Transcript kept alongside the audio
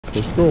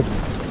Let's go.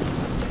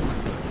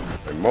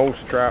 A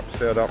mouse trap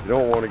set up. You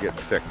don't want to get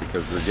sick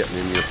because they're getting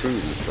in your food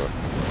and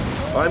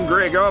stuff. I'm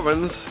Greg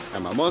Ovens.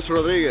 I'm Amós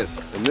Rodriguez.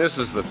 And this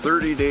is the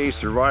 30-day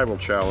survival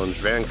challenge,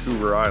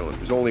 Vancouver Island.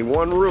 There's only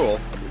one rule.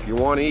 If you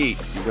want to eat,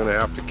 you're going to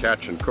have to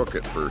catch and cook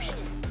it first.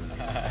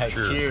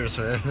 Cheers,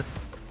 man.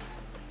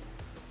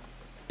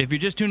 If you're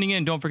just tuning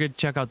in, don't forget to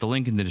check out the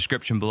link in the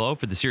description below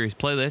for the series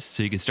playlist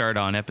so you can start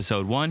on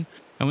episode 1.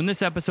 And when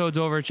this episode's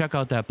over, check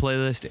out that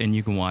playlist and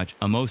you can watch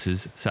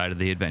Amos's side of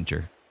the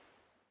adventure.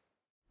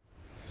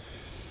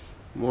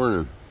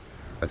 Morning.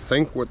 I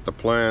think what the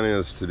plan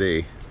is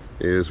today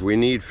is we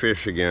need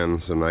fish again,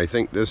 and I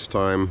think this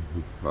time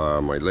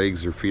my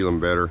legs are feeling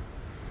better.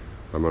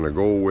 I'm gonna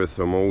go with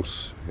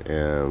Amós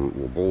and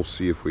we'll both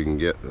see if we can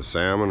get a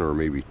salmon or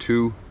maybe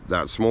two.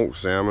 That smoked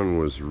salmon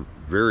was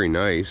very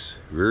nice,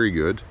 very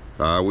good.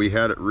 We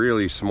had it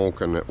really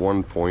smoking at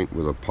one point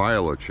with a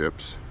pile of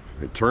chips.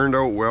 It turned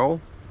out well,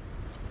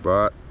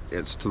 but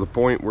it's to the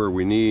point where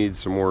we need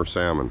some more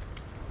salmon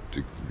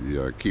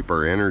to keep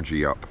our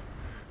energy up.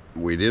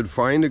 We did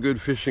find a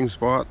good fishing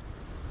spot,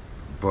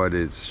 but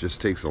it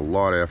just takes a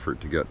lot of effort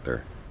to get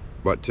there.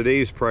 But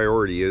today's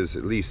priority is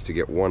at least to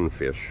get one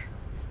fish.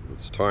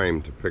 It's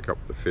time to pick up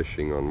the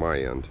fishing on my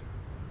end.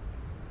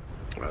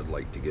 I'd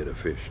like to get a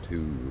fish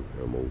too,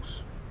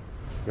 Amós.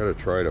 Gotta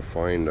try to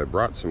find, I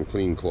brought some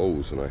clean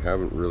clothes and I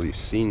haven't really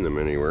seen them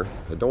anywhere.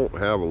 I don't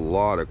have a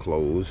lot of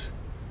clothes,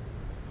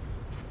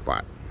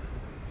 but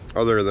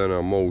other than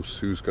Amós,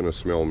 who's gonna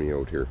smell me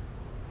out here?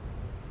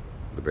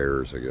 The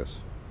bears, I guess.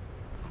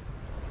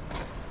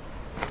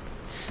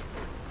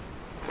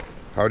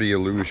 How do you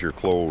lose your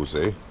clothes,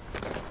 eh?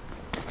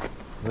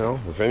 Well,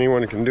 if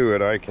anyone can do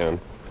it, I can.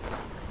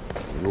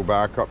 Go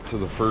back up to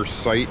the first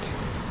site,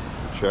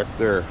 check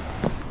there.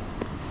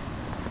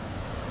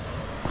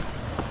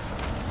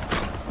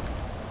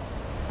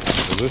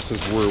 So this is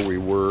where we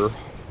were,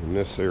 in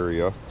this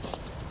area.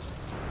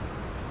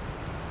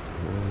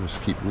 I'll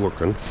just keep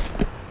looking.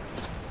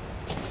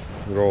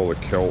 Look at all the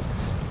kelp.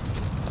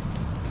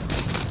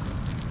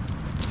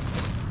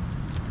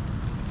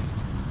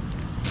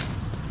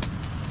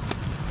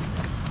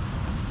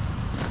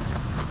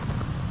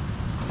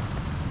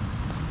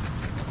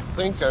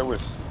 I think I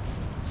was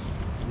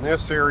in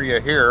this area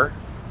here,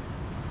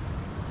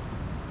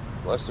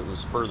 unless it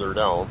was further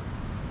down.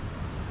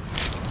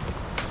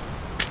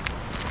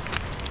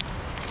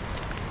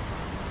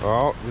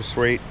 Oh, just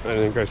wait, I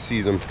think I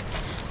see them.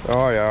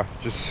 Oh yeah,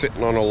 just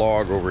sitting on a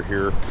log over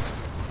here.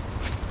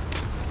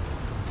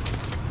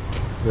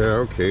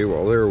 Yeah, okay,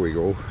 well there we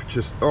go.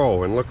 Just,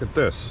 oh, and look at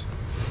this.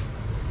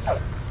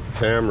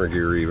 Camera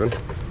gear even.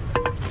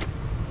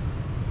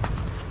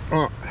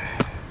 Oh.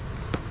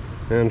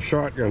 And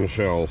shotgun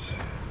shells.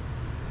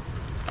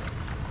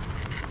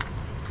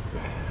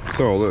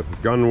 So the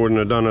gun wouldn't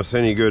have done us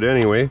any good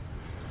anyway.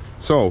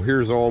 So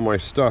here's all my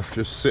stuff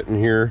just sitting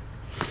here.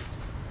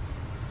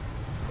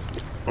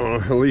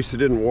 At least it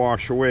didn't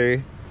wash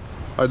away.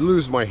 I'd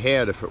lose my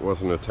head if it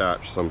wasn't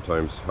attached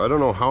sometimes. I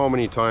don't know how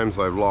many times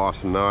I've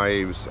lost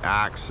knives,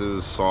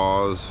 axes,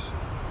 saws.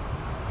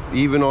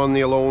 Even on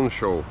the Alone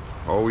show.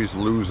 Always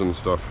losing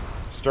stuff.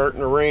 Starting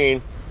to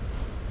rain.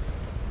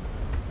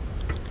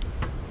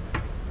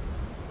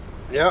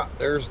 Yeah,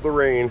 there's the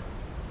rain.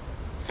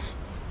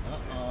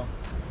 Uh-oh.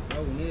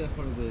 Well, we need it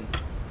for the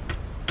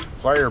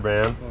fire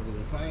ban. For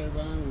the fire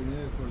ban, we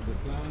need it for the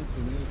plants,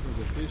 we need it for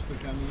the fish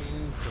to come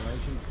in, so I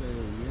should say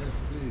yes,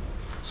 please.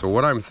 So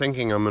what I'm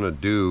thinking I'm gonna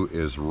do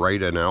is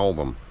write an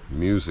album,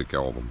 music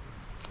album.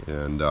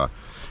 And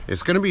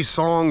it's gonna be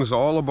songs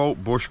all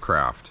about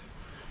bushcraft.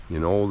 You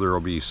know,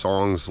 there'll be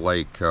songs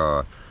like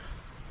The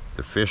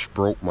Fish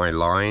Broke My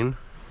Line.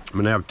 I'm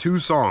gonna have 2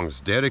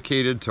 songs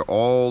dedicated to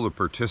all the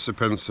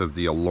participants of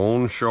the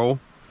Alone show.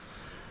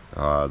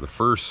 The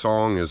first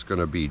song is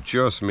gonna be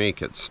Just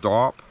Make It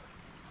Stop.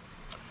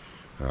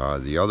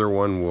 The other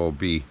one will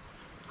be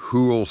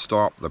Who'll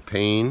Stop the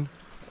Pain.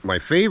 My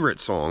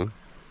favorite song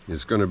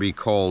is gonna be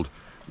called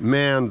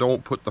Man,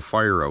 Don't Put the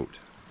Fire Out.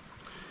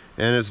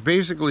 And it's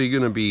basically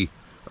gonna be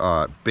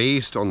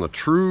based on the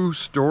true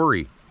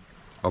story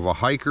of a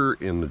hiker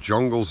in the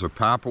jungles of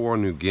Papua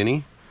New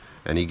Guinea,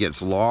 and he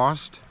gets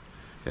lost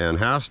and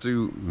has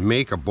to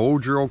make a bow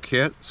drill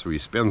kit. So he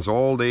spends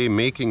all day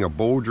making a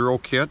bow drill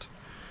kit,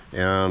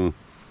 and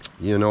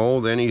you know,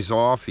 then he's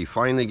off. He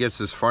finally gets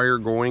his fire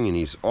going and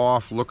he's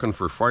off looking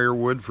for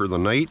firewood for the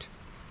night.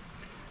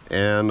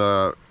 And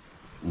a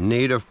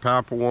native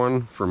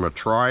Papuan from a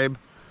tribe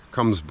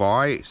comes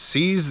by,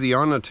 sees the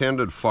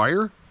unattended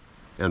fire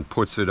and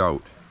puts it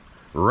out.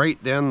 Right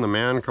then the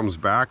man comes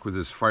back with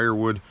his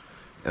firewood,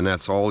 and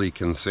that's all he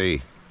can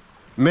say.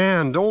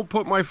 Man, don't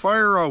put my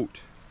fire out.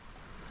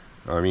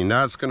 I mean,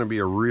 that's going to be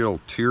a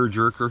real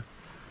tearjerker,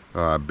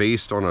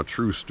 based on a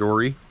true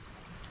story.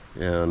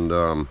 And,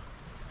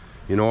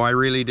 you know, I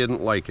really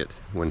didn't like it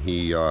when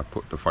he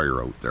put the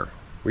fire out there.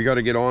 We got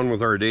to get on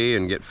with our day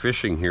and get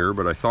fishing here,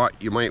 but I thought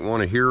you might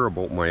want to hear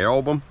about my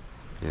album.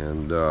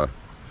 And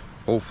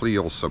hopefully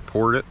you'll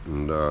support it,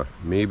 and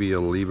maybe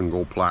it'll even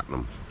go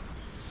platinum.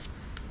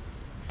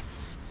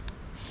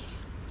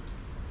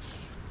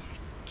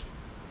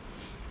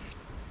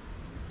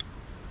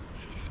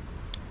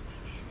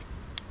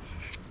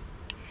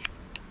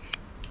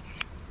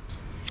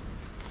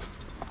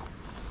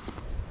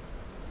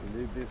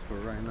 fish for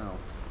right now.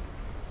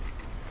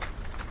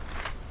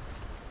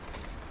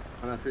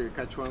 And I think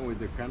catch one with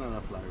the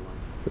Canada fly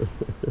one.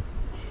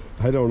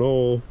 I don't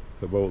know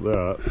about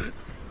that.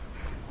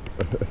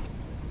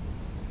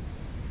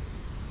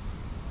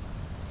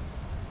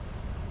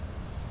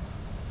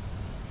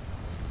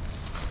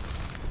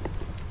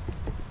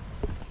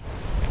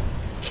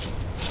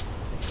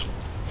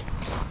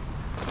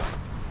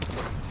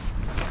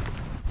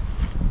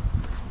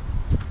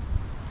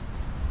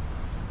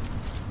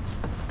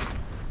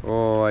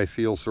 Oh, I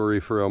feel sorry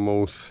for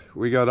Amós.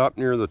 We got up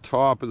near the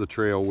top of the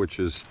trail, which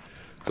is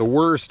the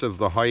worst of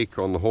the hike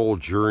on the whole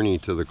journey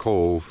to the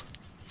cove,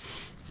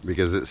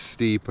 because it's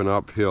steep and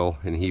uphill,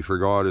 and he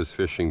forgot his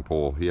fishing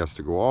pole. He has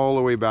to go all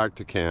the way back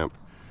to camp.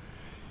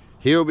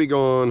 He'll be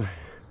gone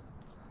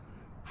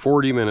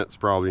 40 minutes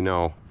probably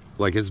now.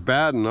 Like, it's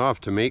bad enough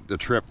to make the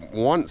trip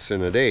once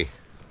in a day,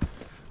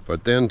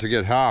 but then to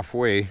get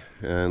halfway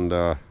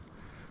and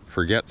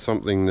forget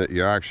something that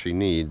you actually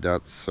need,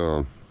 that's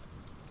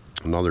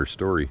another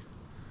story.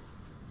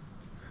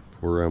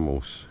 Poor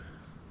Amós.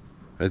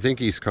 I think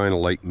he's kind of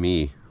like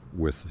me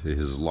with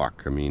his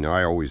luck. I mean,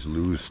 I always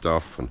lose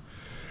stuff, and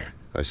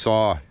I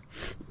saw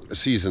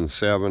season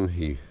 7,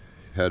 he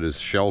had his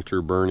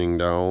shelter burning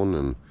down,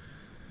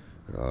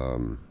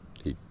 and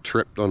he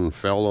tripped and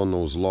fell on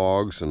those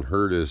logs and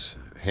hurt his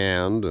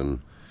hand, and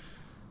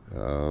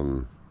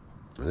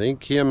I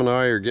think him and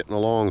I are getting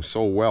along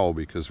so well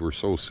because we're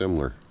so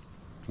similar.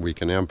 We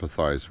can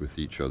empathize with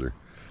each other.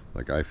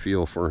 Like, I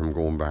feel for him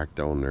going back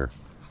down there.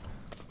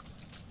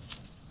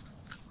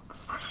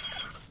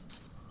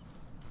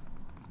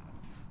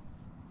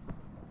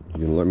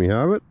 You gonna let me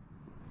have it?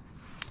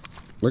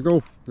 Let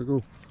go, let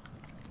go.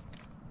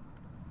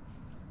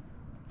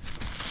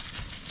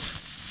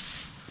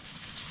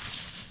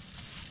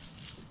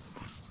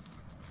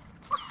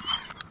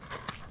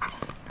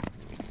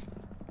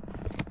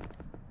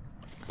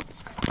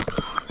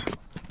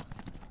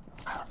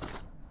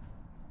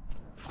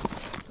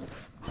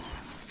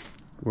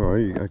 Well,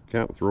 I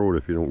can't throw it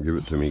if you don't give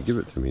it to me. Give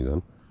it to me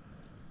then.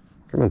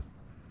 Come on.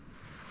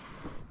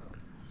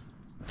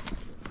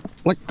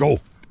 Let go.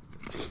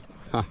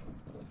 Ha.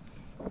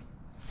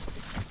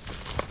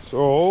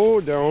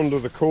 So, down to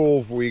the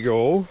cove we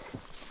go.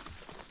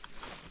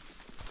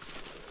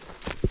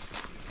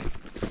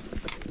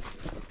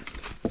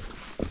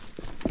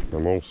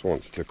 Amós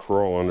wants to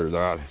crawl under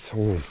that. It's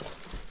only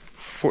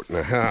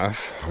 1.5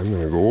 feet. I'm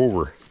going to go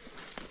over.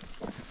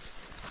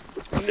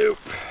 Nope.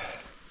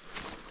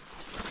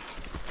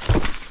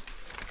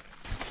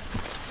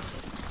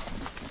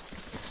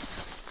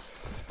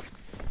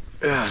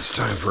 Yeah, it's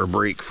time for a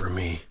break for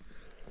me.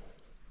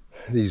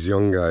 These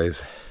young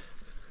guys,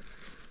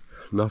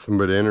 nothing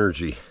but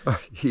energy.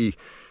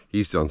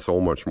 He's done so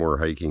much more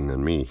hiking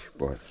than me,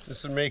 but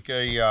this would make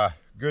a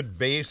good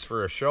base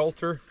for a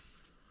shelter.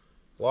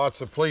 Lots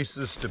of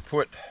places to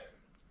put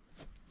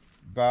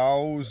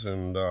boughs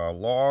and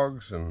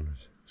logs and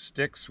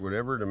sticks,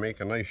 whatever, to make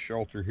a nice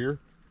shelter here.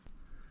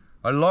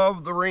 I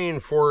love the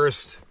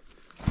rainforest.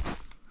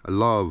 I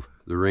love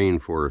the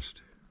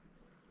rainforest.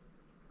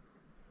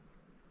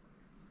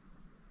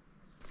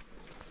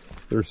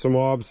 There's some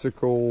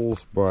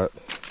obstacles, but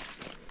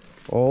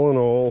all in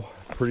all,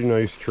 pretty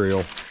nice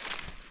trail.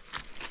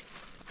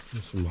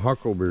 There's some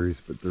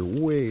huckleberries, but they're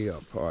way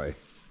up high.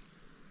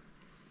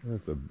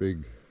 That's a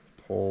big,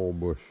 tall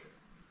bush.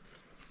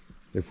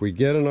 If we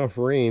get enough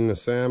rain, the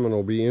salmon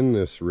will be in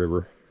this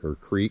river, or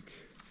creek.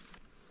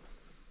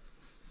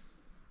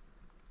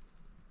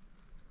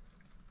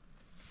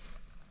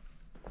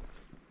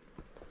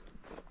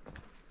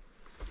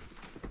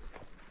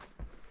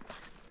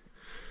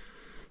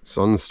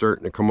 Sun's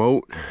starting to come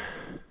out.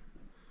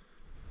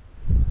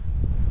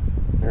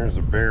 There's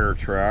a bear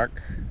track.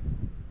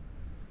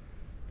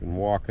 Been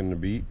walking the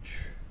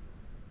beach.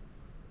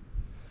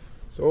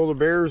 So the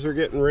bears are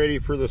getting ready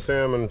for the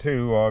salmon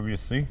too,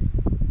 obviously.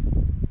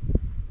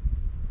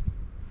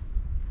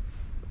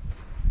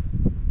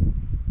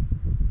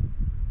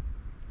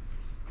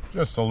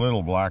 Just a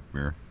little black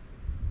bear,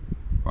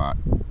 but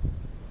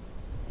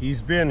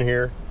he's been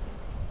here.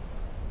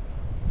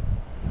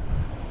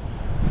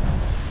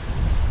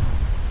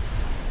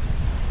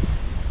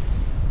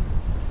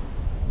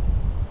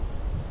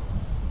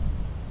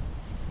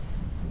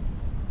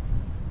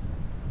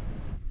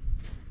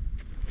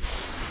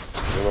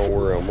 I don't know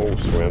where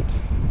Amós went.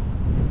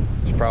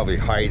 He's probably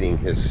hiding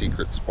his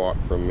secret spot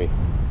from me.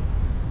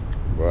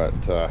 But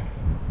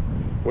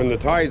when the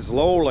tide's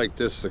low like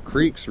this, the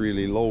creek's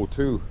really low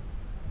too.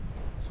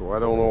 So I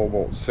don't know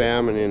about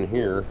salmon in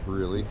here,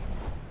 really.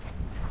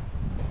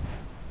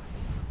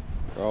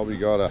 Probably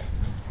got a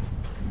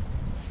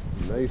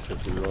nice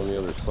if you're on the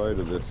other side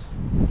of this.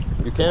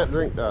 You can't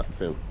drink that,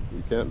 Finn.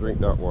 You can't drink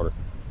that water.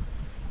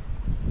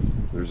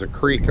 There's a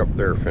creek up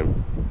there,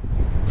 Finn.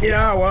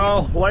 Yeah,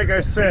 well, like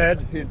I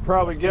said, you'd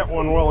probably get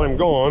one while I'm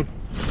gone.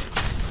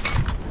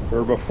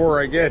 Or before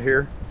I get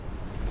here.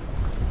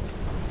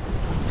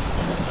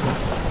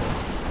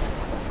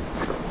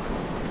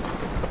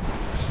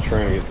 Just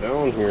trying to get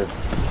down here.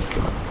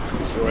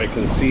 so I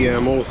can see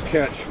Amós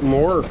catch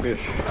more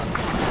fish.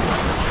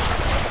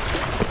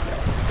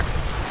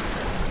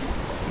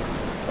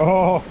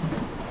 Oh,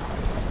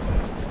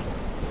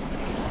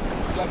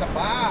 It's like a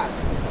bass.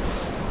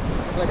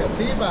 It's like a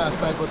sea bass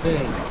type of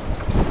thing.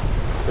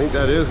 I think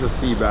that is a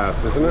sea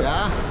bass, isn't it?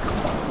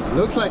 Yeah.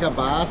 Looks like a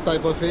bass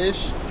type of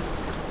fish.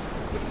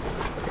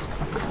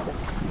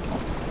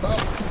 Oh,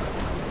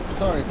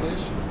 sorry, fish.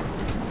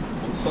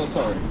 I'm so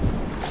sorry.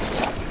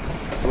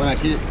 I'm gonna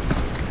keep.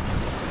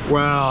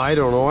 Well, I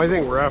don't know. I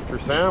think we're after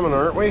salmon,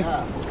 aren't we?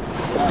 Yeah.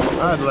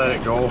 I'd let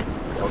it go.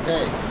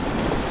 Okay.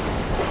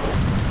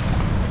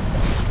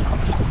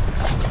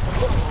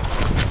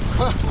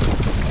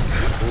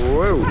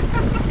 Whoa.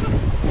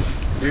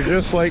 You're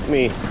just like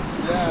me.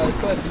 Yeah, it's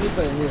so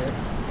slippery here.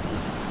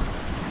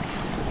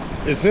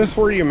 Is this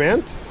where you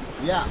meant?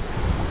 Yeah.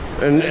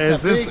 And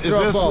It's is a big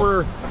drop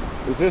off.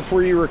 this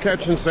where you were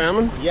catching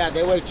salmon? Yeah,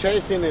 they were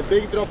chasing a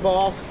big drop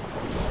off.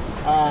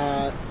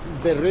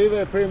 The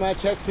river pretty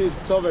much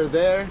exits over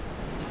there.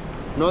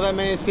 Not that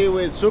many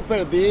seaweed,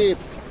 super deep,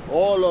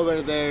 all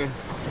over there.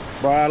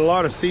 But a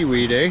lot of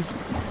seaweed, eh?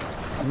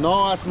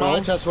 Not as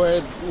much as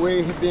where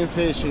we've been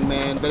fishing,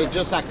 man. There's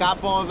just a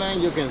couple of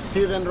them. You can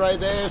see them right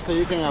there, so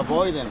you can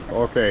avoid them.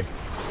 Okay.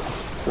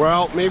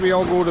 Well, maybe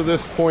I'll go to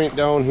this point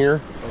down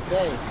here.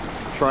 Okay.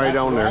 Try That's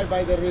down right there.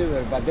 by the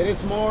river, but there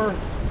is more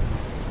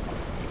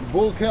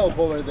bull kelp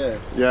over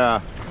there. Yeah.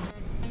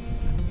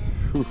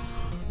 Whew.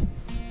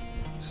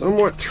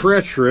 Somewhat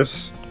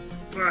treacherous,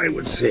 I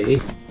would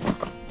say.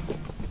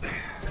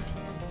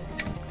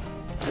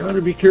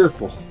 Gotta be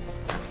careful.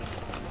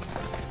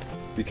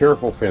 Be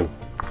careful, Finn.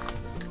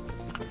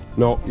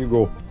 No, you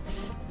go.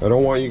 I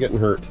don't want you getting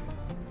hurt.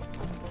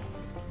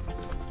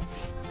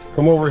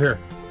 Come over here.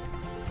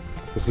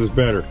 This is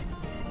better.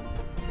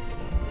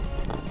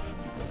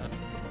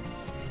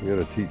 I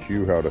gotta teach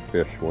you how to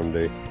fish one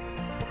day.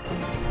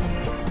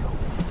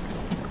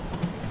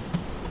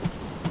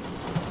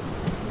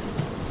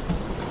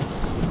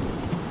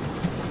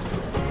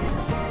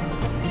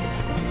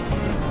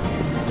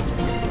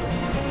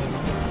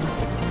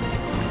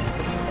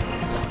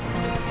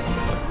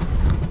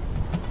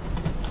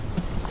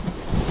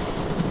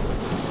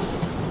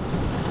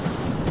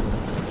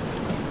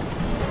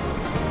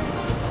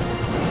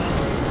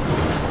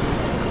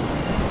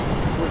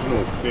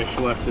 Fish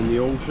left in the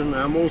ocean.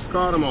 I almost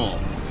caught them all.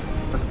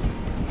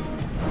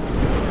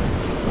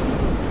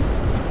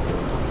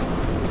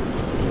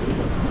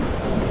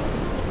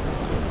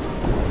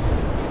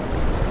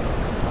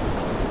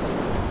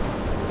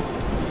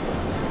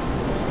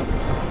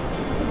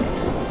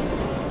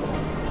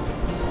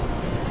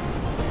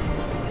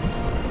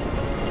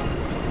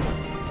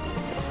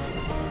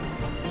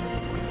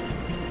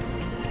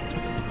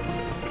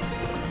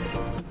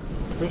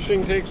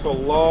 Fishing takes a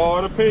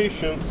lot of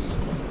patience.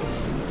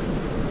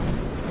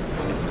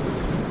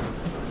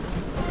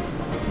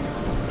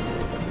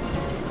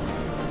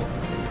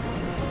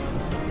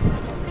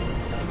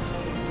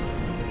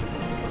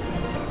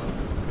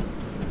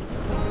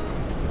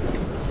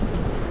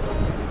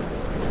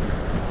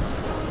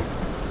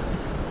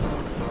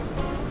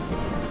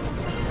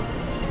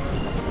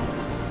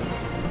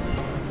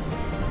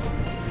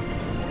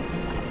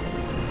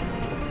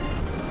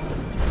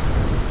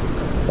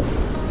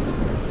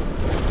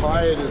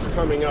 Tide is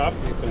coming up,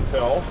 you can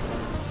tell.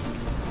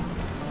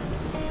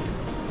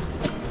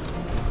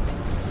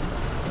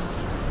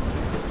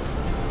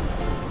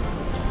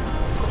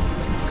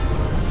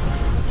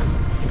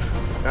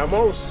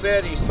 Amós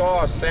said he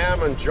saw a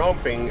salmon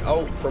jumping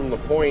out from the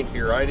point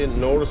here. I didn't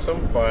notice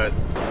him, but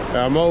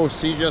Amós,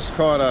 he just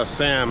caught a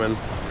salmon.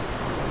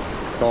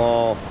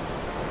 So,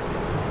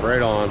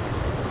 right on.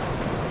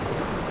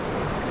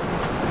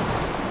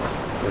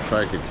 Wish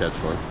I could catch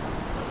one.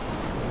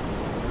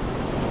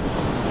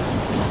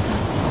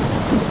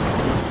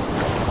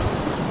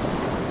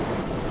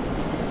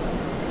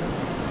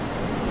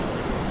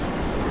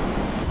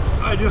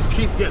 I just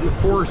keep getting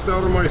forced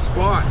out of my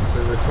spots,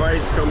 and the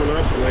tide's coming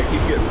up, and I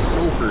keep getting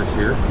soakers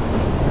here.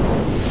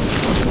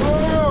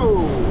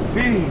 Whoa!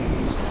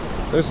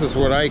 Jeez! This is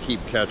what I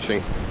keep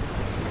catching.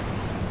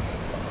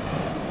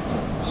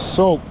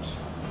 Soaked.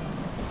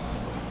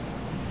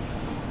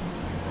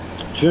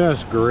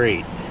 Just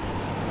great.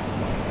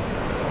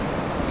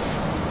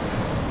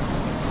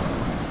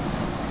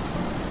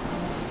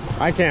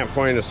 I can't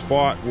find a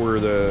spot where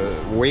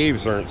the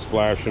waves aren't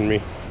splashing me.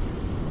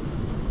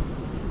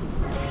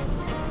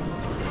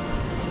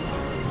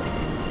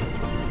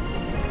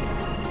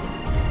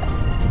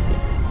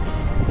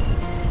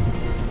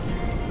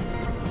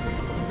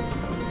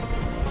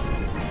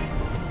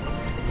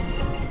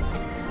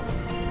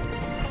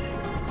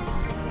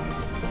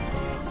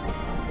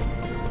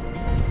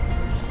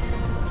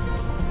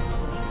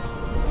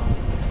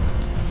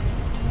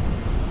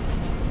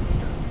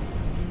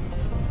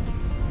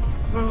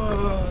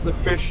 The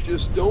fish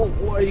just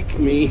don't like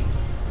me.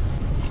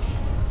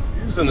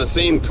 Using the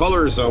same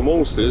colors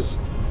Amós is.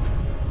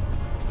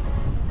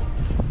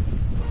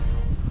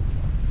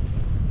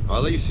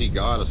 At least he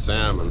got a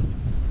salmon.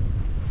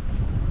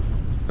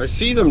 I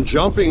see them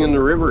jumping in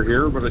the river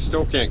here, but I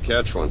still can't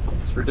catch one.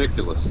 It's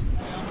ridiculous.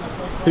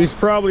 He's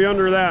probably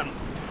under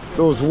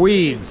those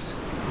weeds.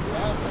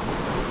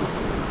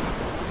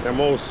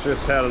 Amós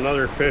just had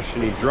another fish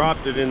and he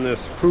dropped it in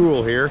this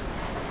pool here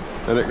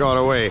and it got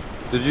away.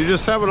 Did you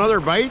just have another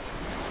bite?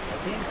 I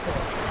think so.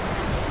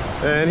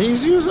 And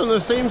he's using the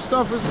same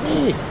stuff as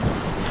me.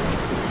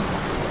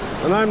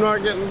 And I'm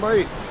not getting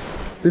bites.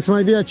 This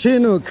might be a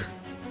Chinook.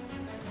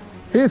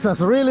 He's a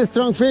really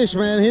strong fish,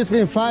 man. He's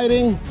been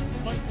fighting.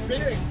 That's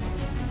big.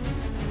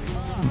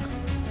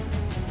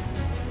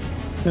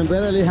 Can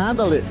barely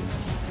handle it.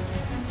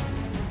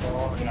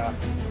 Oh, yeah.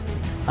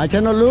 I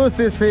cannot lose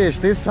this fish.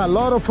 This is a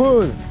lot of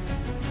food.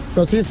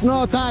 Because he's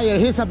not tired.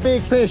 He's a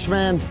big fish,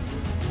 man.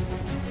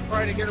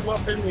 Try to get him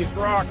up in these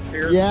rocks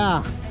here.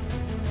 Yeah.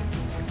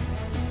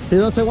 He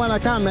doesn't want to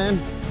come, man.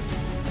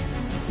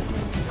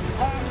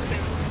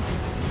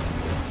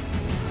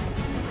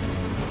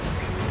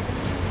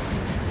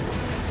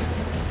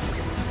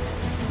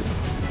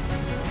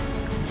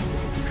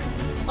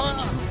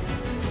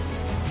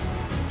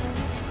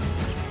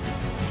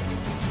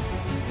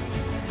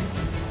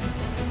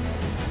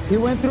 He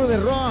went through the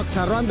rocks,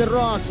 around the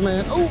rocks,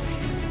 man. Oh!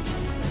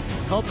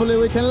 Hopefully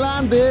we can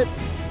land it.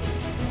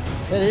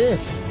 There it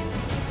is.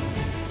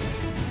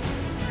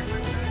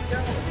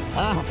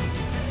 Ah.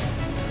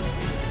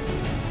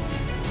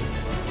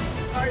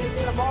 How you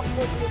get him up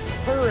with the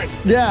current?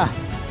 Yeah.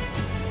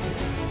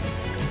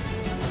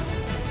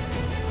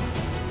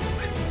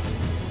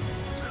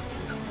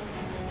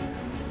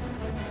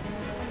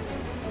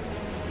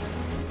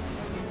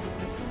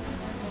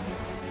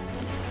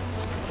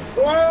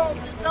 Whoa!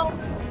 No.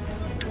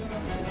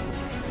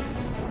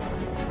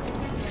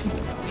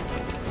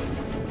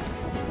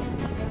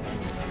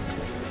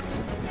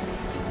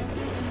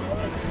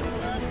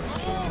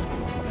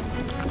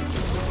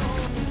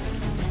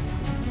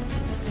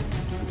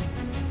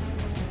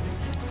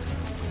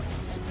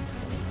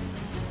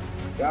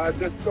 God,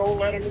 just don't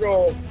let him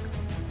go.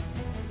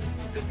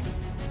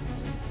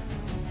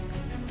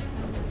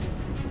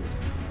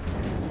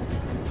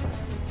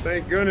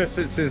 Thank goodness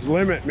it's his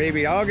limit.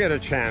 Maybe I'll get a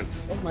chance.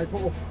 Oh my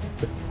God.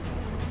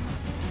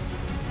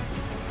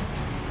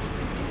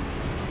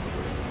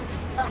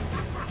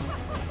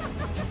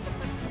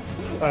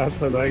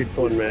 That's a nice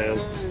one, man.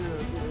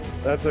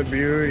 That's a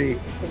beauty.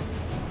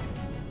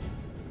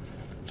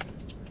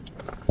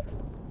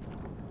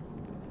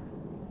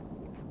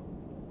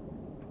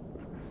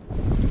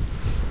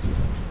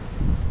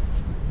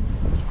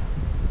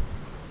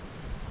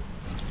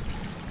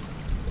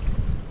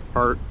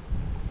 Heart.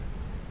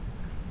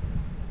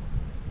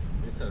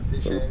 These are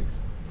fish eggs.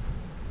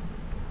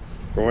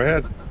 Go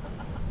ahead.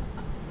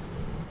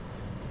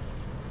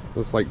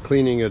 It's like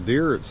cleaning a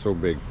deer, it's so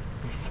big.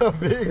 It's so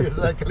big, it's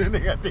like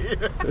cleaning a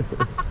deer.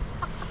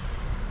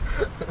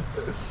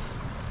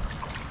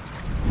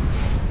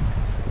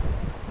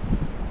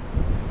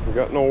 We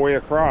got no way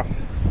across.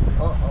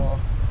 Uh-oh.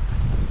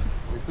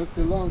 We took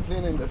too long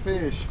cleaning the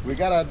fish. We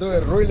gotta do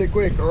it really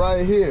quick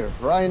right here,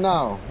 right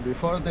now,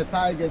 before the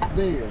tide gets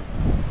bigger.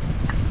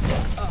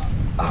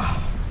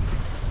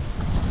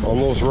 On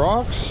those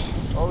rocks?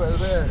 Over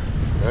there.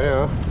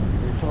 Yeah.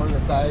 Before the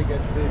tide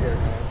gets bigger,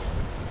 man.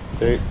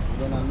 Okay.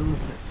 We're gonna lose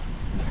it.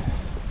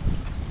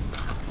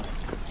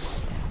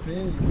 See,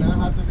 you're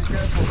gonna have to be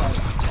careful about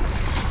it.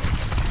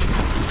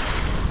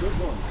 Good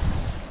one.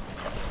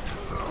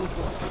 Good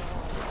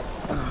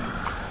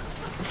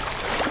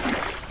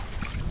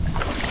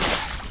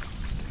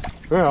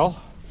one.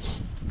 Well,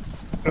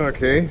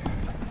 okay.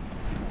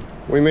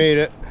 We made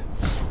it.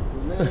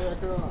 We made it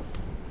across.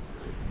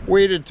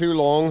 Waited too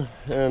long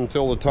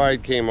until the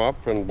tide came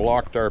up and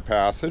blocked our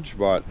passage,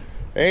 but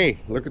hey,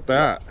 look at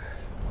that.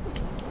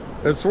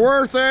 It's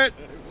worth it.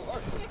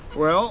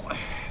 Well,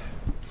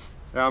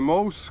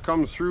 Amós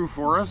comes through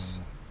for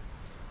us.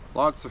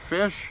 Lots of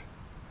fish.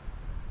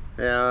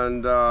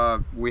 And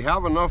we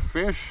have enough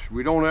fish.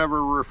 We don't have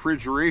a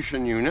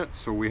refrigeration unit,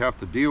 so we have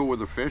to deal with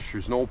the fish.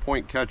 There's no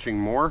point catching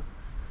more.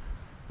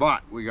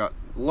 But we got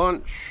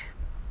lunch,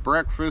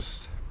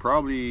 breakfast,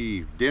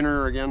 probably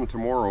dinner again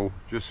tomorrow,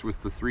 just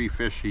with the 3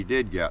 fish he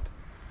did get.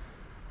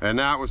 And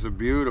that was a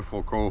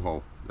beautiful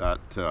coho. That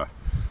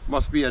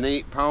must be an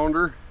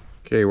 8-pounder.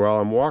 Okay, well,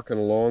 I'm walking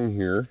along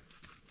here,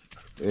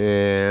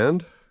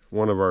 and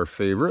one of our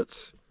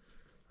favorites,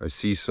 I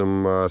see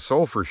some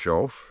sulfur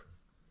shelf,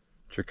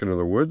 chicken of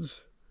the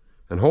woods,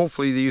 and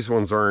hopefully these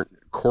ones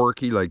aren't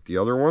corky like the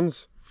other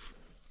ones.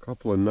 A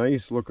couple of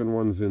nice looking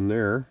ones in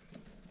there.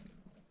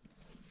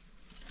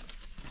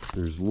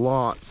 There's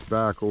lots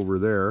back over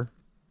there,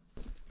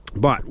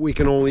 but we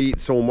can only eat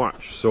so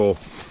much, so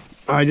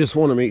I just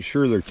want to make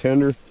sure they're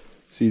tender.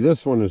 See,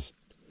 this one is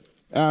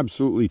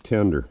absolutely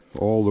tender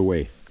all the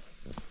way.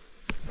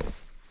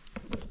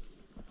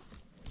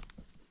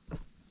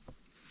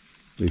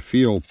 They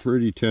feel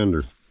pretty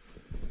tender.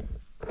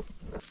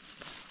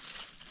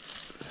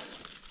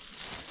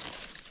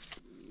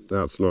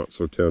 That's not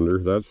so tender.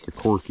 That's the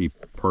corky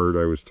part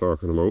I was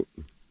talking about.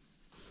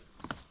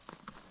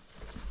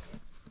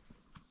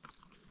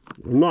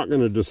 I'm not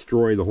going to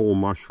destroy the whole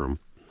mushroom.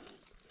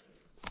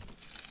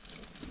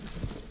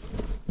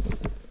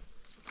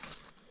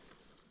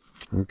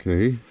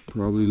 Okay,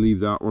 probably leave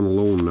that one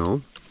alone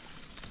now.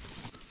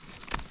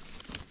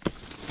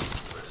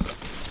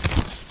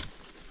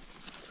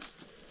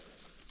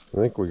 I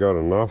think we got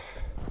enough.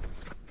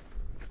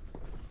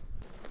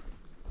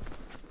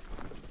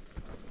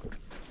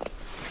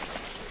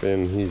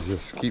 And he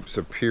just keeps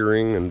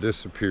appearing and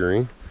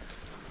disappearing.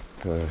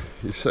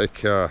 He's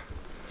like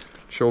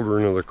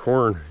children of the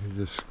corn. He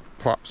just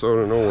pops out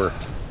of nowhere.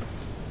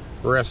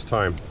 Rest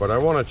time. But I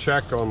want to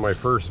check on my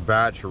first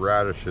batch of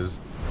radishes.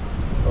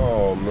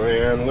 Oh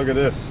man, look at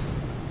this.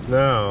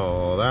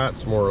 Now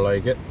that's more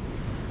like it.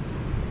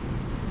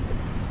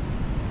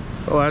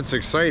 Well, that's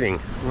exciting.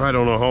 I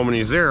don't know how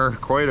many's there.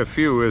 Quite a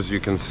few, as you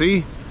can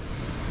see.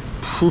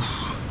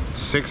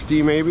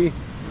 60 maybe.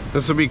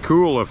 This will be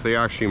cool if they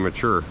actually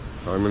mature.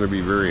 I'm going to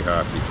be very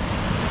happy.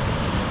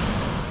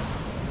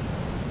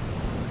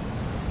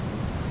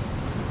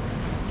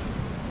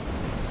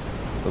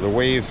 So the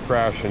waves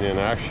crashing in.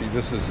 Actually,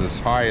 this is as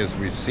high as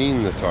we've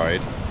seen the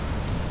tide.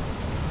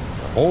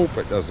 I hope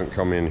it doesn't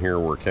come in here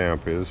where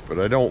camp is, but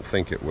I don't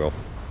think it will.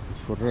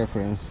 For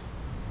reference.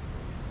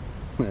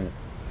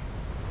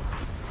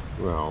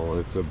 Well,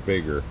 it's a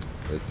bigger.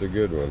 It's a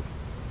good one.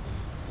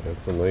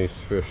 That's a nice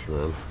fish,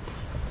 man.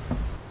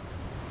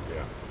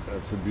 Yeah,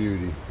 that's a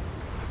beauty.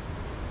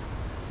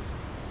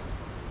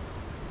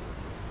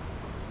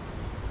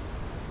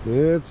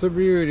 It's a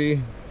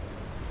beauty.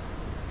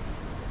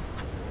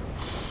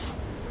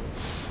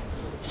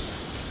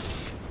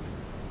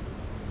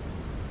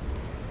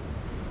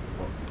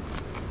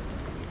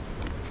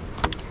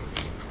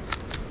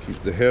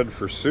 Keep the head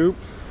for soup.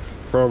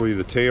 Probably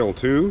the tail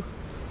too.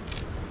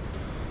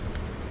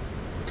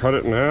 Cut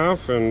it in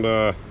half and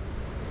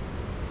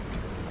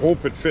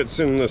hope it fits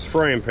in this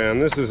frying pan.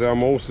 This is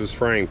Amos's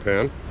frying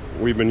pan.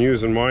 We've been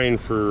using mine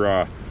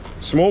for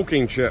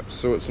smoking chips,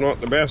 so it's not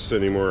the best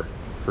anymore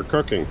for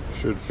cooking.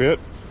 Should fit.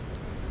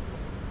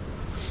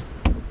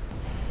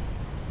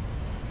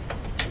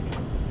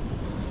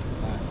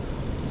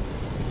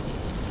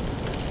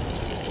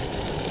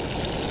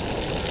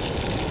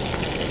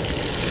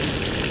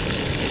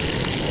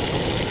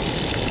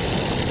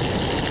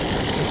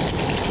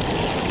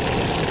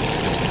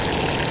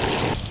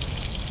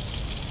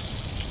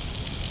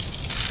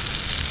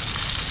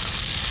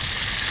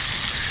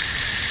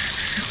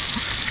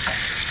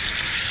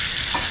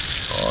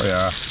 Oh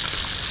yeah,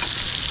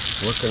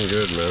 looking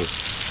good, man.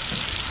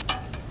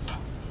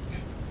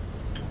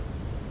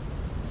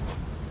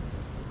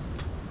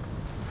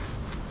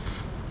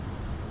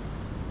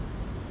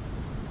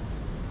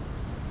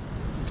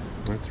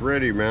 It's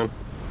ready, man.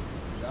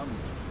 Yum.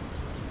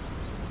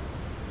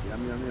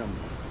 Yum, yum, yum.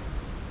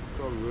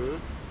 So good.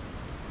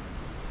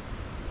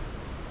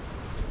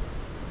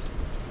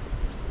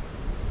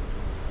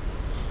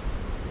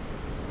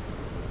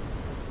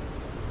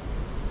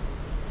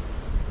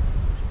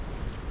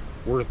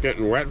 Worth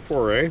getting wet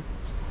for, eh?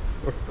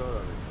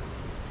 Totally.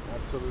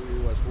 Absolutely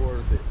was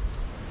worth it.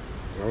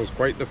 That was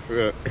quite the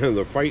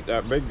the fight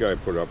that big guy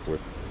put up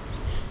with.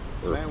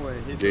 Or Man,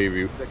 when he gave took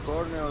you. the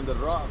corner on the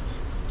rocks,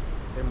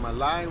 and my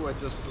line was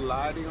just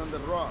sliding on the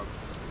rocks,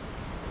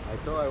 I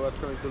thought I was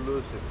going to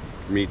lose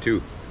it. Me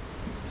too.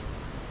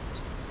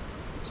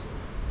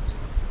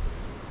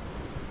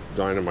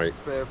 Dynamite.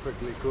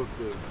 Perfectly cooked,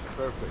 dude.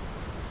 Perfect.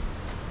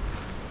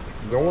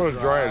 Don't want to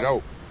dry it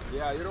out.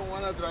 Yeah, you don't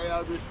want to dry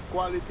out this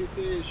quality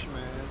fish,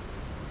 man.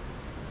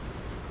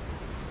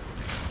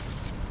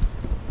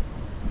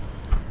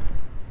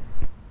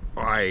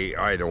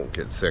 I don't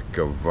get sick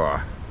of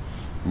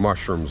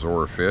mushrooms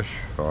or fish.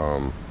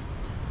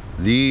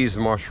 These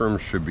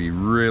mushrooms should be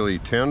really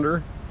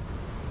tender.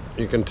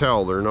 You can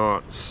tell they're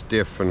not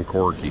stiff and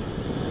corky.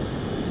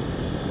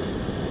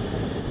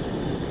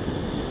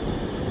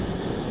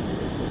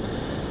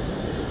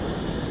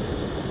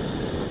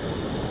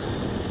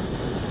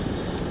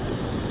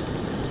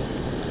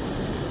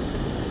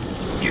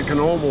 You can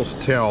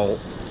almost tell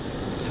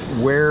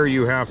where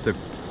you have to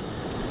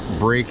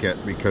break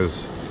it,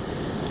 because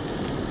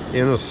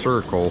in a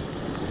circle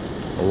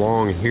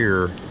along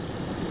here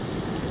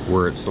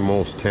where it's the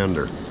most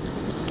tender,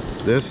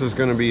 this is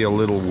going to be a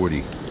little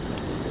woody.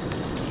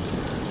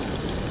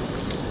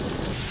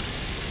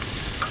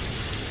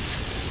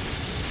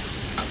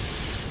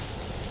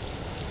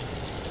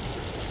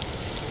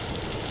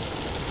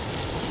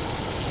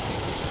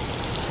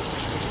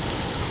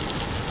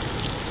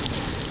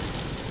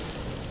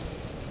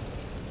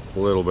 A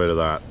little bit of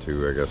that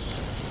too, I guess.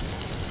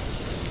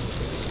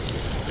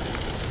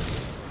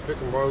 Pick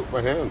them out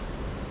by hand.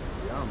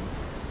 Yum.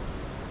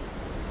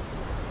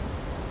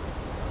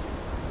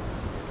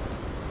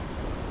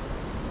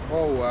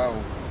 Oh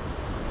wow.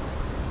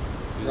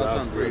 See,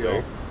 That's good, unreal.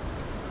 eh?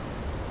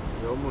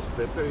 You're almost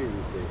peppery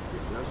tasty.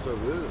 That's so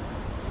good.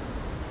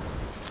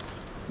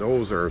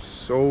 Those are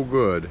so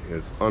good,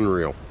 it's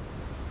unreal.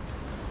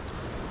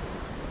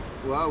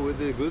 Wow, we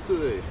did good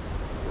today.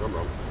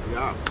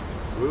 Yeah,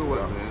 good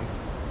one, man.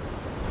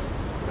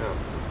 Yeah.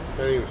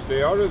 Can't even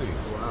stay out of these.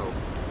 Wow.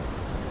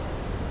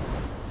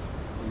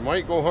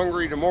 Might go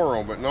hungry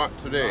tomorrow, but not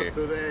today. Not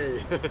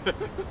today.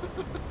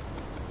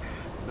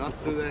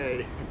 Not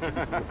today.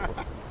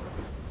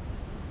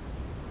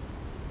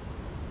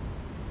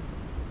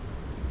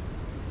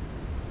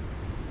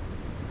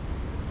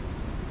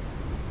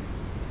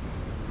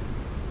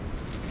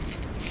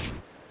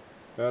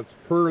 That's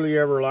Pearly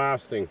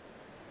Everlasting. You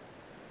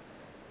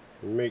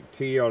can make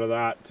tea out of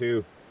that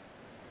too.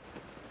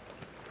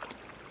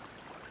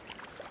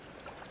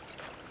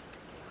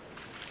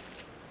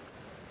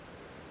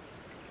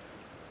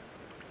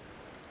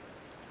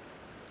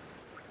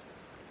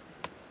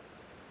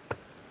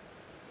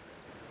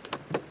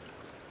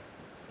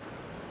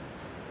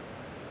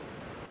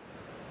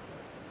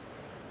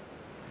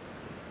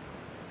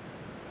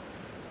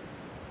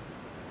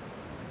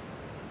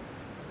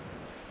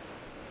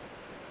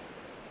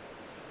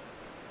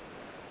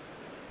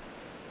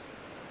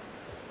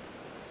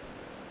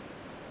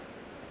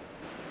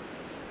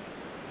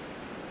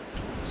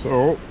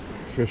 So,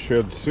 fish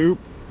head soup,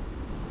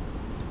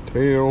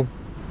 tail,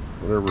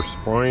 whatever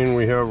spine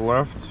we have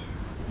left,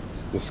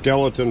 the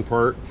skeleton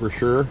part for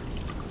sure.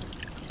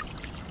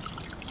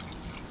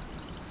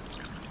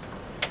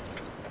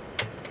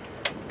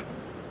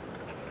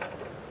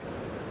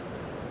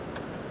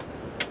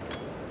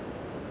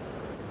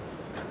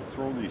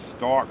 Throw these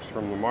stalks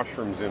from the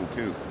mushrooms in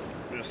too,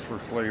 just for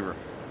flavor.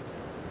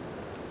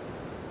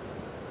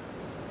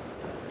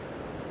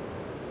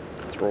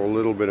 Throw a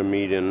little bit of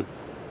meat in.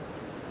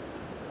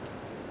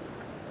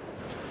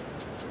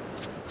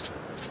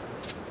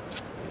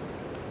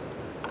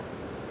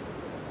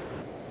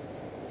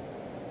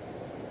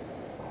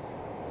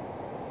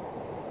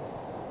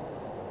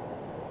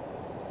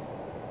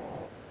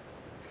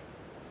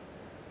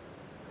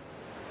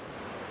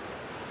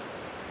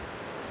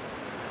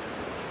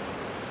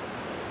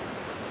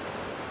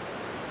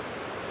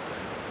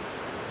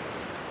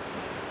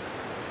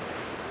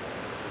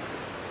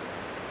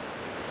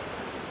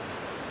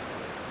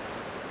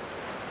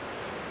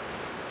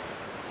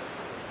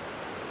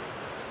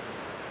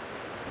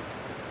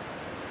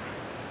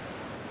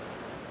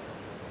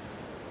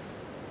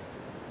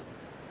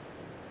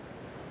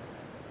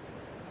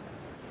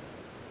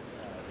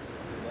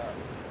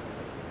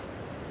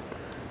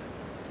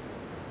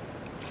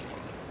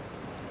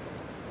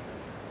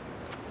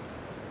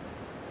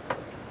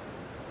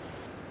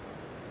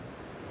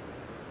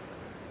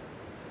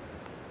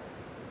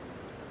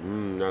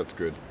 That's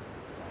good.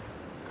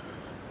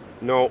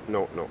 No.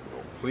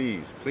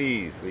 Please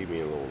leave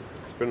me alone.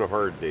 It's been a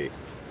hard day.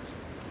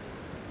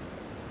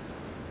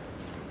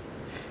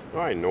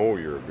 I know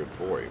you're a good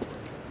boy.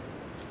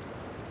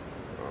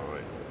 I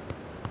know.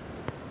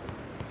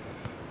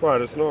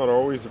 But it's not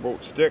always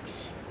about sticks.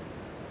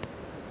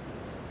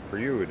 For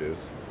you it is.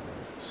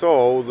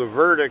 So the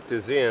verdict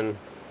is in.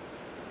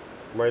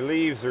 My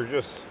leaves are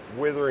just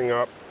withering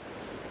up.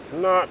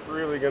 Not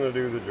really going to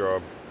do the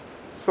job.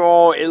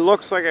 So it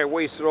looks like I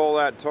wasted all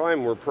that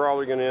time. We're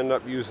probably going to end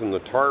up using the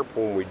tarp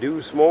when we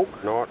do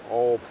smoke. Not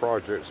all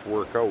projects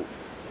work out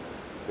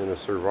in a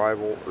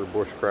survival or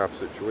bushcraft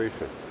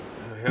situation.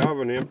 I have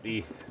an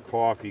empty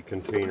coffee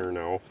container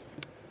now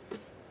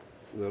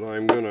that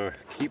I'm going to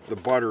keep the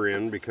butter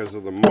in because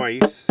of the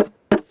mice.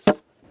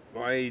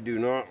 I do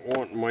not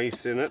want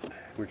mice in it,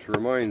 which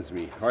reminds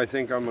me, I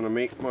think I'm going to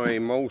make my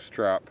mouse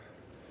trap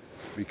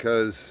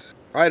because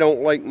I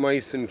don't like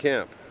mice in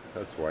camp.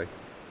 That's why.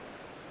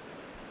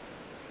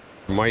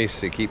 Mice,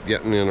 they keep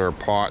getting in our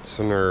pots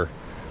and our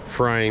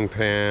frying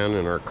pan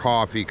and our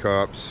coffee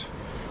cups.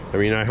 I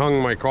mean, I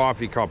hung my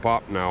coffee cup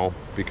up now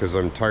because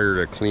I'm tired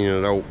of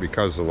cleaning it out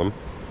because of them.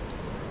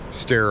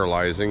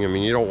 Sterilizing. I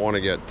mean, you don't want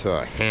to get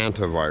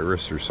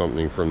hantavirus or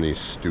something from these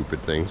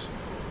stupid things.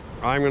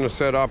 I'm going to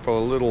set up a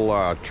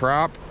little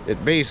trap.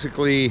 It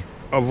basically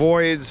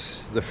avoids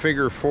the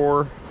figure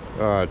 4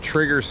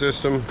 trigger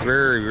system.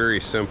 Very, very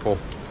simple.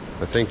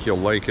 I think you'll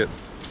like it.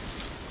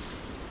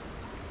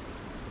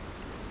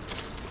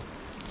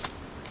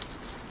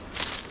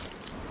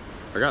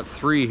 I got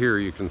 3 here,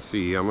 you can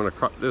see. I'm going to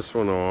cut this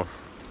one off.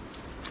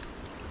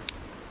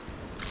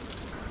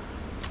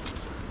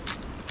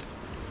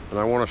 And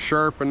I want to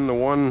sharpen the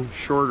one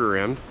shorter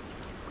end.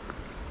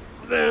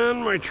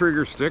 Then my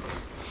trigger stick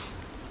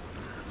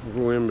will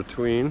go in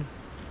between.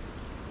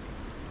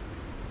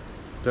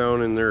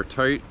 Down in there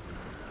tight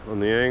on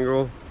the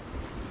angle.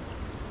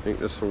 I think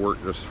this will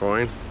work just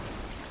fine.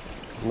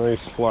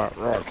 Nice flat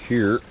rock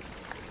here.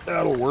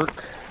 That'll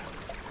work.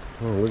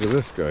 Oh, look at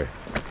this guy.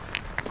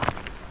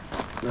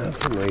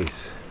 That's a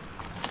nice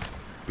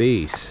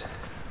base.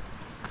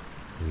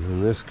 And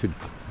then this could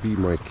be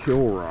my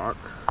kill rock.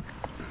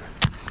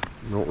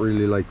 Don't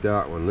really like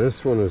that one.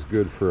 This one is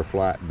good for a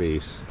flat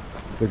base.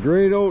 The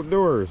great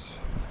outdoors.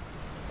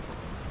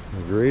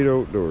 The great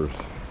outdoors.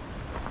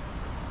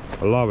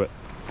 I love it.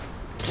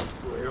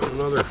 We got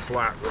another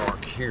flat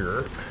rock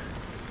here.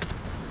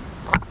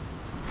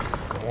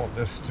 I want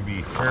this to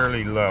be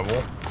fairly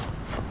level.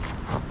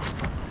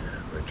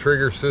 My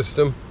trigger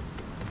system.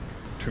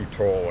 Too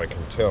tall, I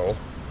can tell.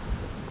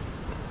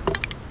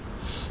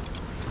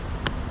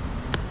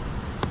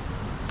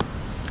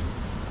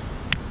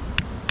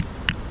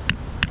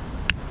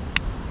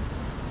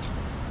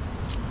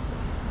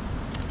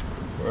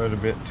 Quite a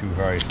bit too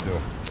high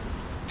still.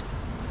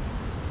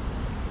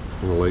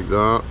 Like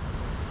that.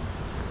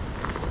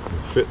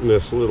 Fit in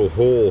this little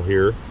hole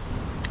here.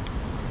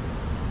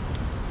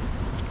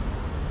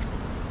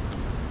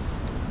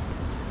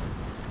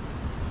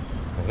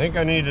 I think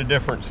I need a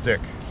different stick.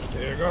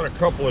 Okay, I got a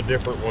couple of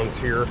different ones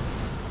here.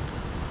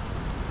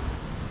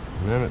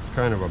 And then it's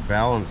kind of a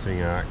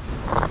balancing act.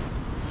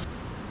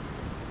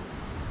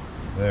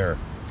 There.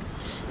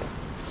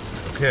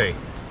 Okay.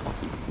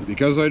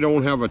 Because I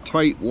don't have a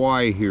tight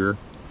Y here,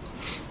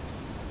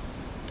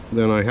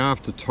 then I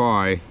have to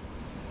tie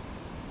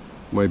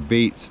my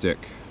bait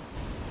stick.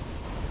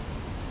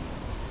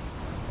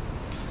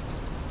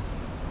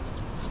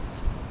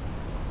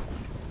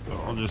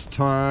 I'll just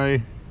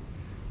tie a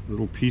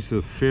little piece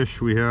of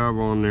fish we have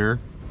on there.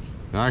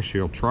 Actually,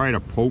 I'll try to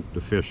poke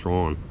the fish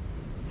on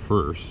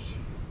first.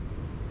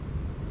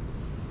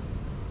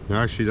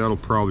 Actually, that'll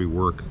probably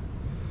work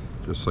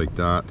just like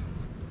that.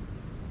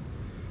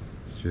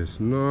 It's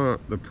just not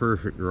the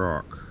perfect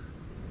rock.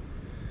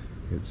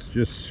 It's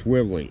just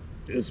swiveling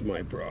is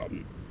my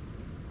problem.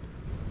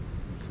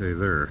 Okay,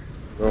 there.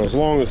 Now, as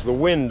long as the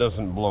wind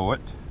doesn't blow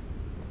it.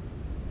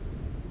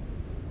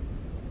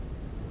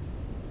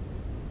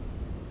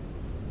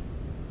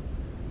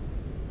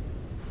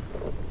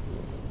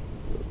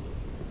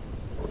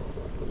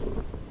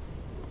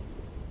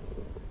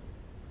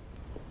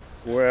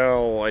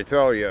 Well, I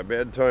tell you,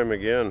 bedtime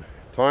again.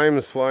 Time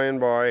is flying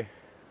by,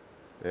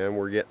 and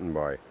we're getting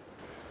by.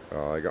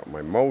 I got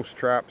my mouse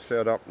trap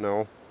set up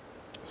now,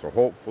 so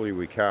hopefully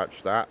we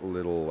catch that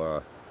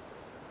little,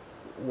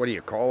 what do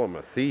you call them,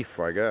 a thief,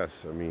 I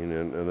guess. I mean,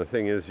 and the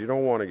thing is, you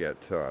don't want to get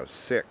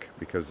sick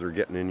because they're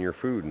getting in your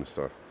food and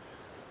stuff.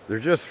 They're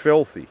just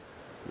filthy.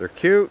 They're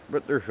cute,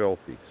 but they're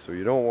filthy, so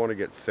you don't want to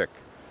get sick.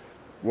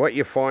 What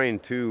you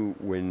find too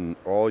when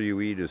all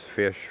you eat is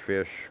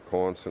fish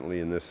constantly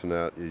and this and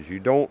that is you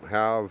don't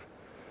have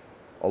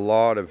a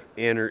lot of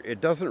energy.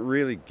 It doesn't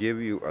really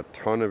give you a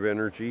ton of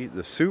energy.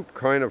 The soup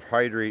kind of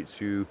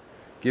hydrates you,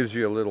 gives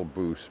you a little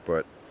boost,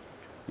 but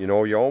you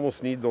know, you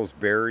almost need those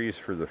berries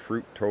for the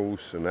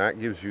fructose, and that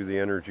gives you the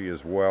energy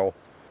as well.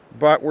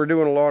 But we're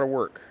doing a lot of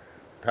work,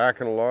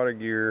 packing a lot of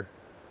gear,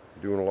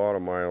 doing a lot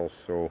of miles,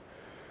 so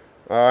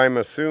I'm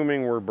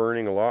assuming we're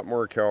burning a lot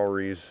more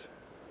calories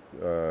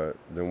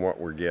than what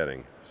we're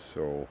getting.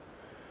 So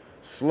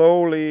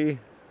slowly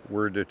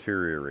we're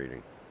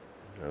deteriorating,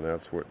 and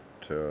that's what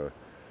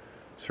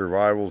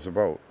survival's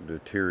about,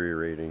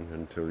 deteriorating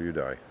until you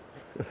die.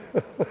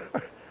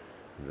 I'm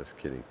just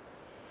kidding.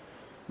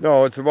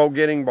 No, it's about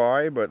getting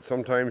by, but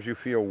sometimes you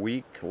feel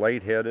weak,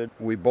 lightheaded.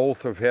 We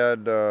both have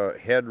had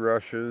head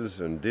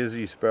rushes and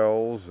dizzy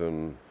spells,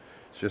 and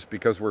it's just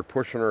because we're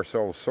pushing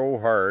ourselves so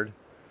hard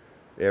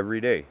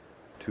every day.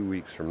 2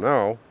 weeks from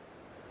now,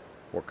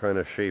 what kind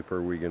of shape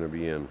are we going to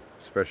be in,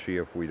 especially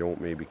if we don't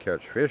maybe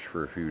catch fish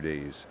for a few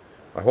days.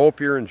 I hope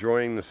you're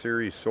enjoying the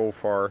series so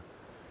far.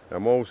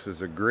 Amós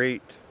is a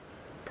great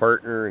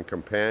partner and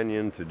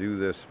companion to do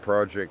this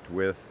project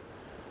with,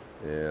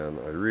 and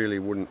I really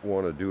wouldn't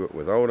want to do it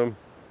without him.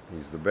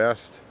 He's the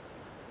best.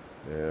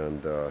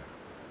 And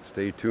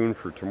stay tuned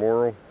for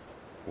tomorrow.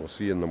 We'll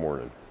see you in the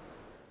morning.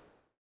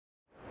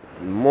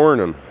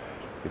 Morning.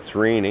 It's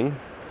raining.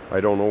 I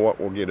don't know what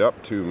we'll get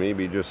up to.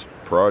 Maybe just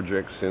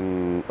projects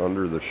in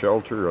under the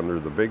shelter, under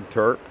the big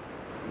tarp.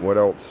 What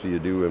else do you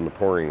do in the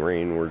pouring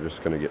rain? We're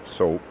just going to get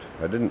soaked.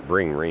 I didn't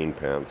bring rain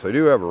pants. I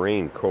do have a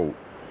rain coat.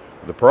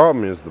 The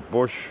problem is the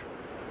bush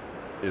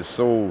is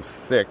so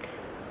thick,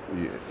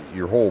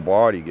 your whole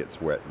body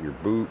gets wet. Your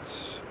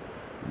boots,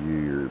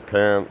 your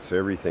pants,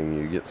 everything,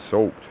 you get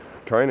soaked.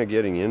 Kind of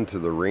getting into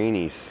the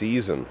rainy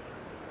season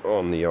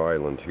on the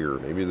island here.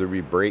 Maybe there'll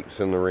be breaks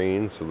in the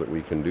rain so that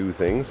we can do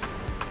things.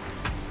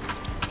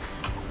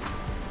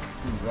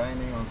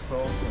 Grinding on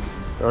salt and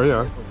oh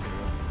yeah,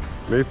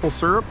 maple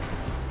syrup.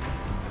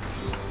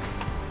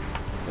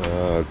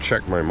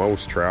 Check my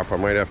mouse trap. I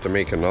might have to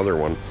make another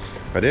one.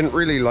 I didn't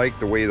really like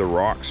the way the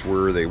rocks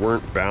were. They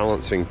weren't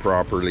balancing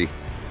properly.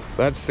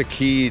 That's the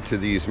key to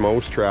these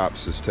mouse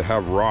traps, is to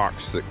have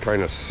rocks that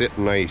kind of sit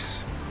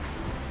nice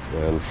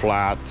and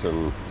flat,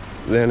 and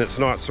then it's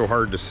not so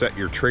hard to set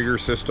your trigger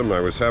system. I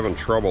was having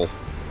trouble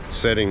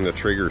setting the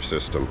trigger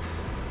system.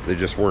 They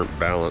just weren't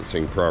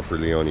balancing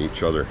properly on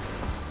each other.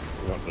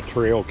 Got the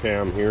trail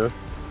cam here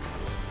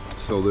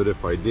so that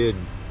if I did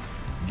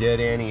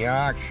get any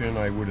action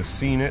I would have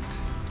seen it,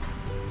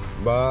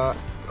 but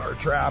our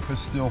trap is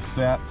still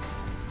set.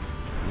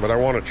 But I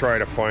want to try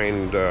to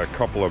find a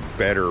couple of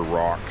better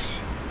rocks.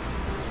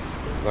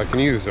 I can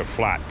use a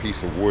flat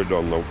piece of wood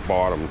on the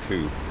bottom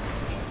too.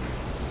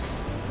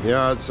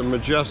 Yeah, it's a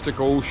majestic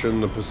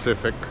ocean, the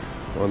Pacific,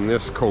 on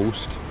this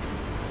coast,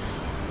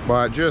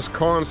 but just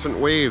constant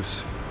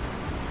waves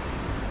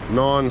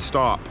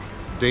non-stop,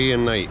 day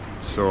and night.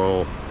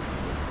 So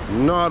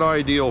not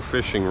ideal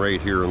fishing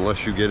right here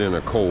unless you get in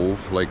a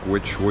cove, like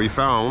which we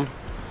found.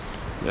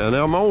 And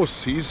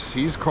Amós,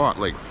 he's caught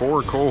like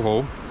 4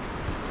 coho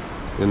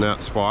in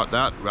that spot.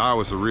 That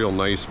was a real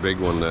nice big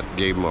one that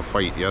gave him a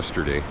fight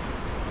yesterday.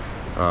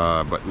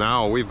 But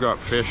now we've got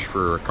fish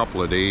for a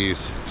couple of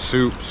days,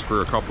 soups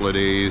for a couple of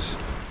days.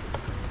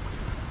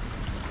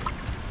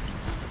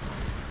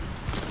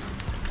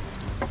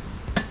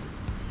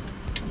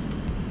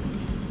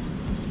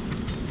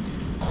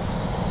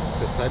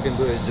 Because I've been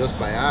doing it just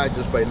by eye,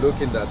 just by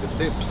looking at the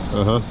tips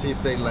to see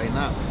if they line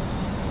up.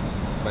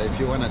 But if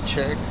you want to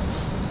check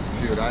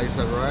if your eyes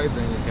are right,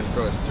 then you can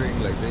throw a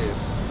string like this.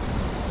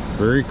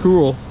 Very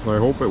cool. I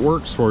hope it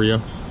works for you.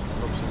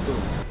 Hope so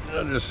too.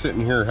 I'm just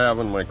sitting here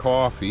having my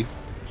coffee,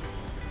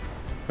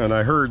 and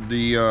I heard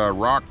the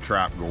rock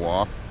trap go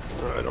off.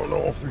 I don't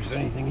know if there's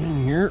anything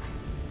in here.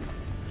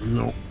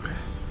 Nope.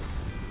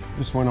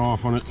 Just went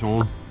off on its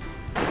own.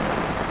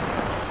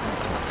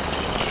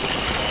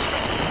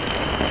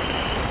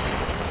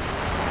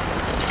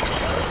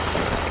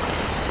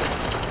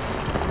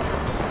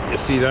 You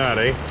see that,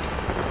 eh?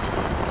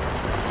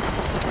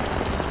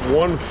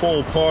 One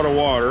full pot of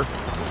water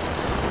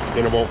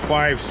in about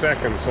 5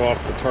 seconds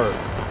off the tarp.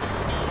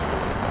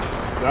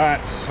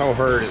 That's how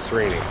hard it's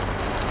raining.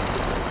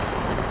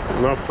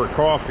 Enough for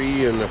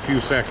coffee in a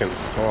few seconds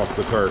off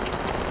the tarp.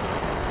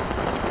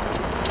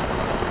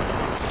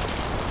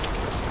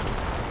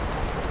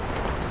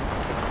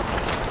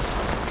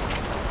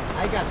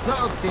 I got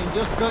soaked in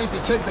just going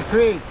to check the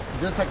creek.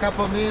 Just a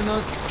couple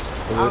minutes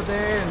out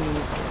there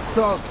and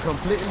soaked,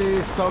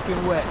 completely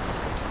soaking wet.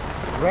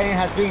 Rain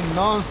has been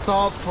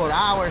non-stop for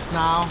hours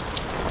now,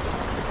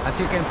 as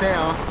you can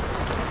tell.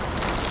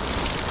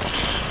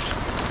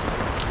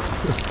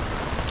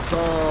 So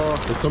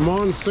it's a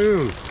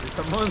monsoon. It's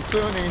a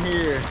monsoon in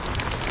here.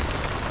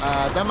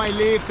 That might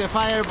leave the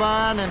fire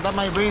ban, and that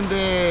might bring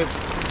the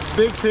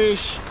big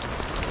fish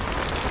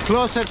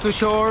closer to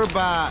shore,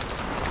 but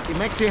it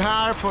makes it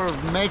hard for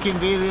making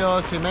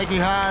videos, it makes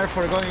it hard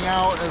for going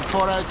out and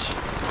forage.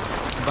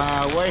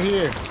 But we're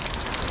here,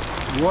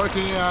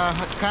 working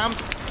camp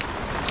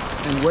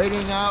and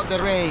waiting out the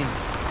rain.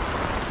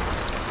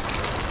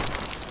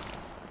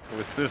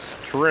 With this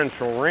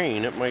torrential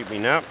rain, it might be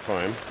nap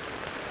time.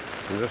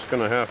 I'm just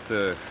gonna have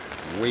to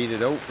wait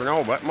it out for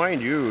now. But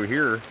mind you,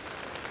 here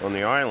on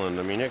the island,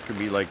 I mean, it could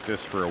be like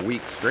this for a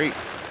week straight.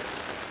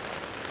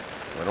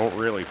 I don't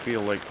really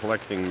feel like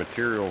collecting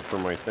material for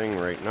my thing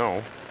right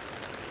now.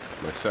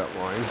 My set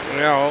line.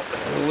 Now,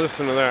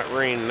 listen to that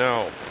rain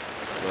now.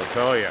 I'll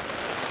tell you.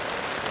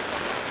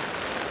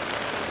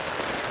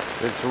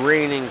 It's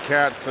raining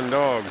cats and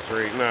dogs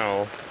right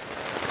now.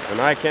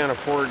 And I can't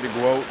afford to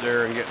go out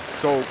there and get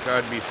soaked.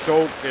 I'd be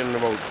soaked in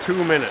about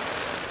 2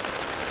 minutes.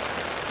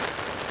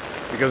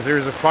 Because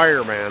there's a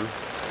fire ban.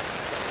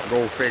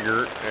 Go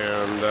figure.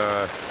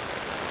 And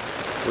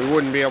we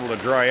wouldn't be able to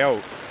dry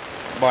out.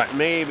 But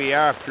maybe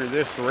after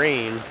this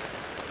rain,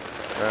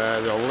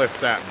 they'll lift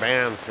that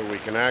ban so we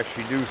can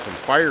actually do some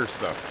fire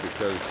stuff.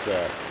 Because,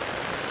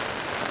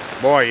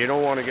 boy, you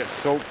don't want to get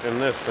soaked in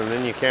this and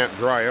then you can't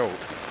dry out.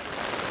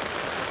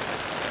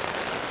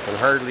 I can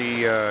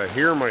hardly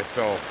hear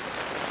myself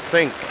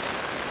think.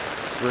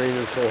 It's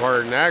raining so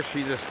hard. And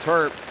actually this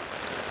tarp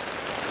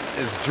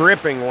is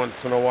dripping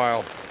once in a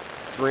while.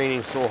 It's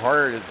raining so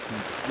hard, it's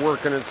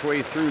working its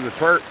way through the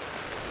tarp.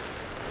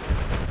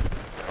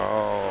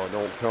 Oh,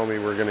 don't tell me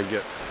we're going to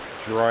get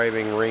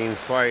driving rain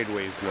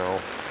sideways now.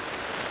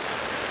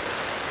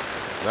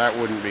 That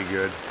wouldn't be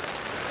good.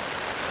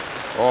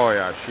 Oh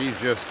yeah, she's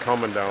just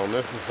coming down.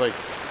 This is like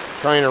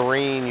kind of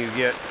rain you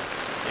get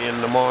in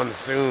the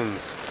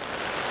monsoons.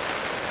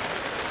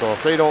 So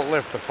if they don't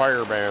lift the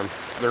fire ban,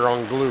 they're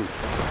unglued.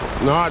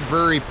 Not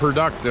very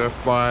productive,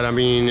 but I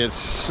mean,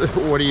 it's,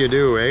 what do you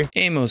do, eh?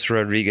 Amos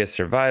Rodriguez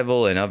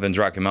Survival and Ovens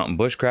Rocky Mountain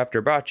Bushcraft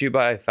are brought to you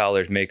by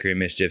Fowler's Makery and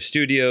Mischief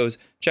Studios.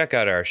 Check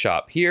out our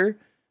shop here.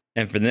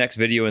 And for the next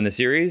video in the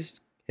series,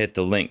 hit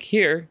the link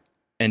here.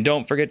 And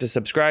don't forget to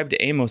subscribe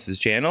to Amos's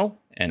channel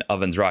and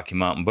Ovens Rocky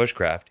Mountain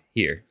Bushcraft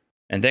here.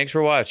 And thanks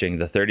for watching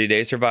the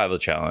 30-Day Survival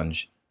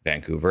Challenge,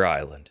 Vancouver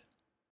Island.